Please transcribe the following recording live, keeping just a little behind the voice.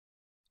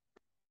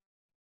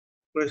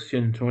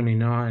Question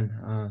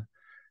 29.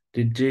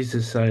 Did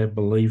Jesus say a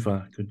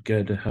believer could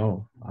go to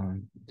hell?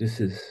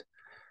 This is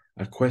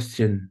a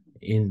question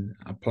in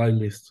a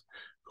playlist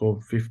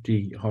called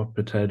 50 Hot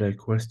Potato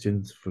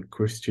Questions for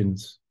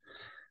Christians.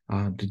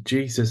 Did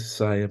Jesus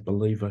say a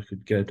believer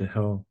could go to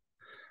hell?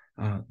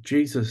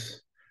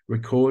 Jesus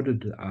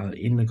recorded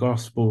in the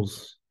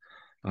Gospels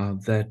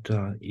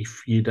that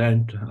if you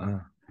don't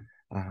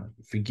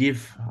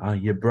forgive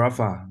your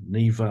brother,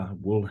 neither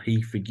will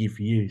he forgive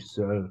you.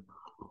 So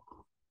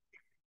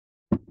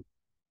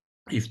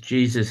if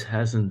Jesus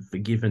hasn't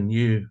forgiven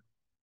you,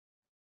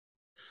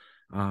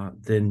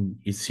 then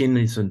your sin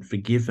isn't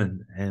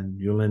forgiven and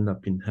you'll end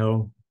up in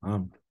hell.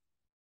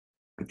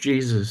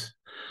 Jesus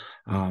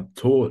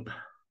taught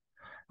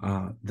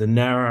the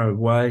narrow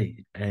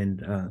way,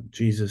 and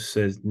Jesus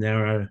says,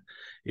 narrow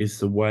is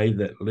the way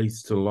that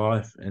leads to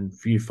life, and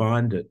few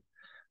find it.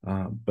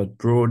 But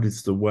broad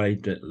is the way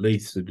that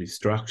leads to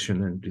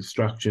destruction, and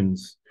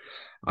destruction's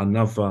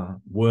another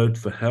word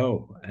for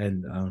hell.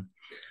 And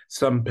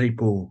some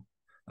people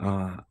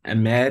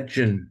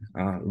imagine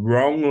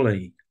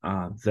wrongly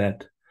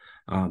that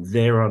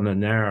they're on a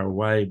narrow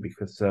way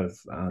because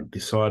they've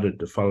decided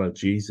to follow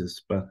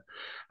Jesus. But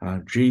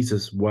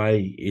Jesus'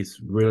 way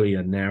is really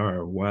a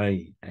narrow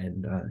way.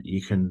 And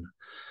you can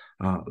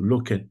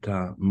look at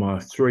my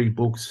 3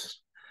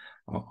 books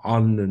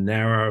on the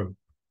narrow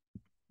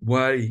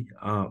way.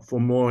 For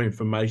more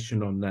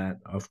information on that,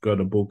 I've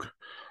got a book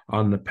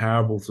on the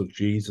parables of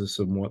Jesus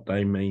and what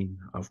they mean.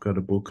 I've got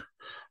a book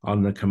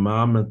on the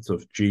commandments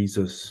of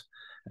Jesus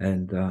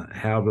and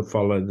how to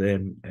follow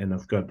them. And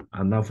I've got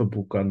another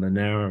book on the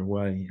narrow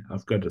way.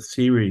 I've got a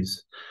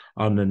series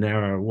on the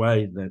narrow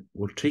way that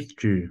will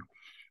teach you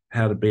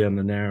how to be on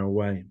the narrow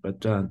way.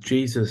 But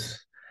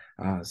Jesus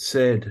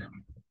said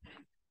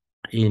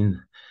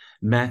in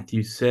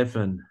Matthew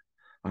 7,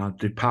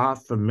 depart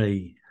from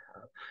me,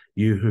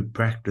 you who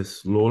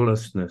practice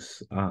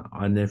lawlessness,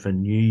 I never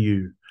knew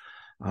you.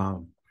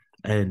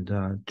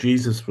 And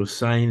Jesus was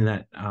saying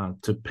that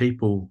to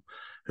people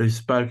who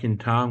spoke in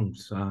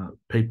tongues,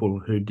 people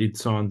who did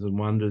signs and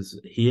wonders,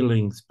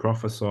 healings,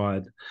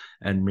 prophesied,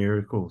 and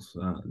miracles.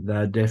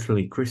 They're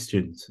definitely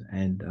Christians.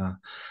 And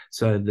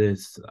so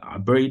there's a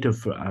breed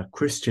of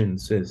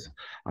Christians, there's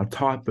a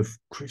type of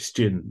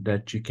Christian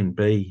that you can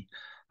be,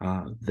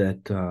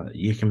 that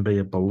you can be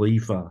a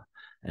believer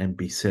and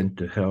be sent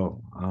to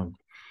hell.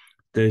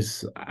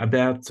 There's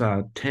about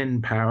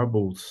 10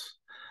 parables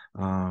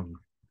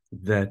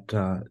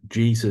that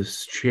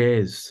Jesus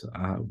shares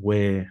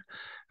where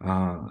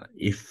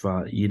if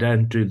you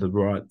don't do the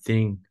right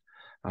thing,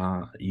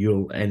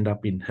 you'll end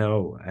up in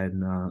hell.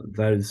 And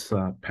those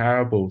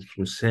parables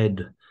were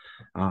said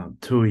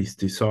to his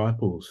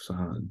disciples.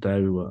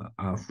 They were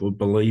for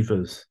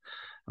believers.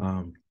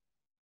 Um,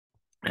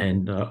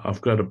 and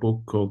I've got a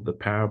book called The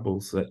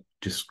Parables That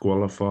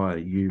Disqualify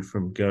You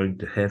from Going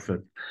to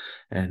Heaven.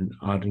 And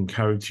I'd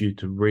encourage you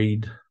to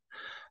read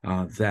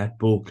that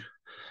book.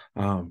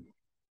 Um,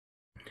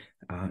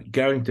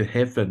 Going to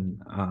heaven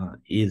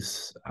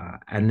is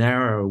a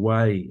narrow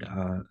way.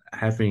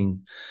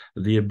 Having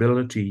the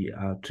ability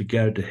to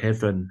go to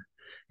heaven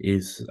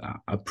is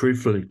a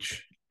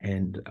privilege,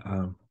 and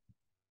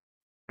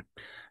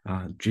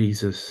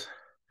Jesus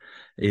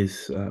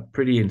is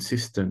pretty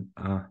insistent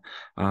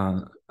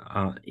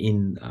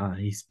in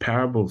his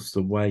parables,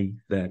 the way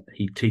that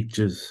he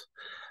teaches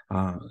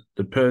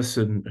the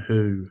person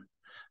who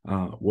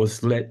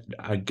was let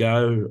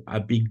go a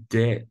big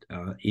debt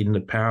in the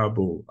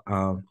parable,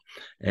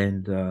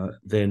 and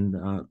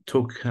then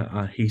took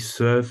his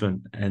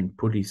servant and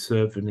put his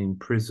servant in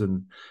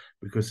prison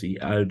because he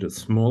owed a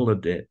smaller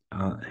debt.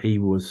 He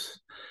was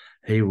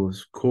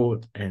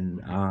caught, and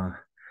uh,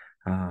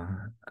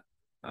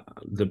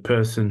 the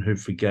person who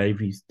forgave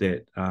his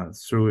debt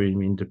threw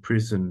him into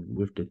prison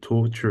with the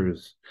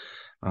torturers,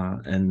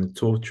 and the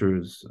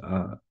torturers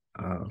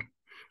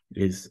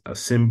is a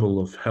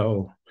symbol of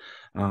hell.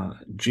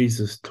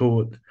 Jesus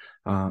taught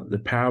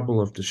the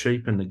parable of the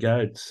sheep and the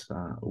goats,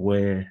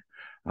 where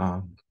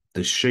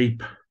the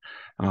sheep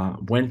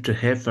went to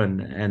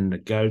heaven and the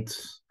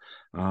goats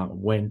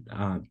went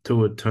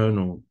to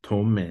eternal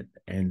torment.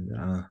 And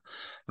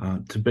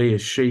to be a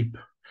sheep,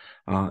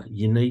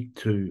 you need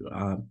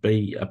to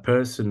be a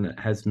person that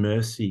has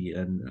mercy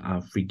and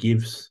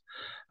forgives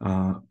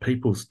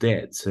people's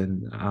debts,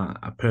 and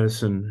a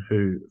person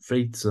who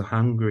feeds the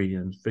hungry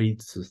and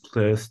feeds the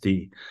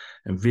thirsty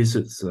and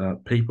visits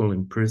people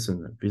in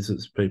prison, and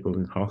visits people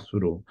in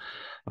hospital.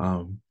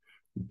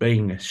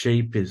 Being a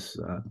sheep is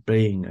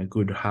being a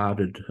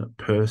good-hearted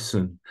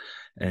person,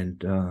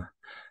 and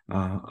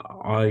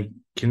I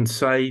can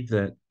say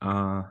that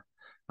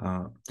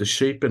the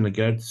sheep and the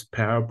goats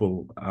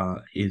parable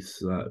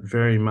is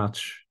very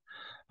much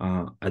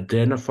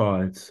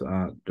identifies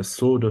the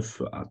sort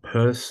of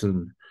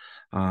person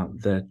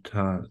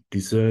that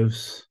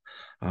deserves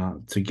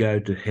to go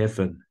to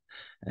heaven.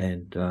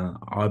 And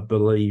I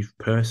believe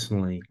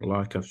personally,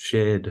 like I've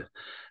shared,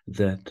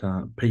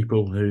 that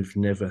people who've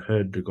never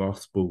heard the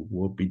gospel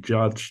will be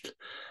judged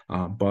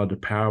by the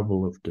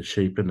parable of the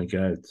sheep and the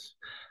goats.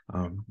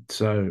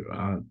 So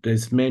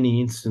there's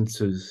many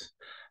instances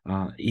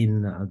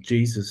in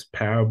Jesus'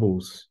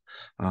 parables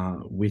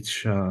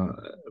which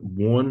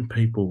warn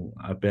people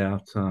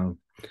about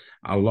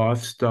a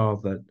lifestyle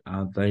that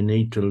they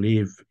need to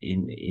live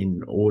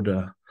in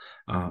order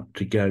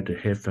to go to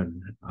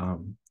heaven.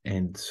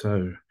 And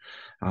so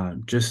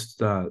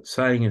just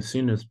saying a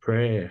sinner's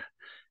prayer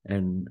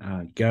and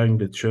going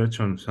to church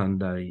on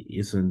Sunday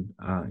isn't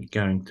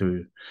going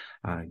to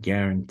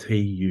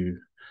guarantee you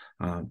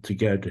to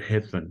go to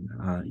heaven.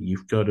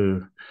 You've got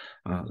to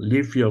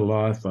live your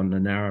life on the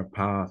narrow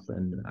path,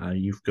 and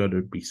you've got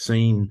to be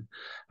seen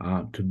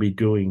to be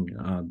doing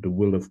the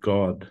will of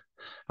God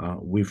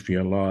with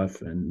your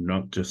life and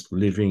not just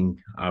living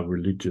a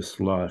religious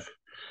life.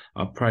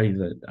 I pray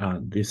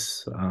that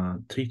this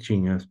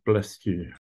teaching has blessed you.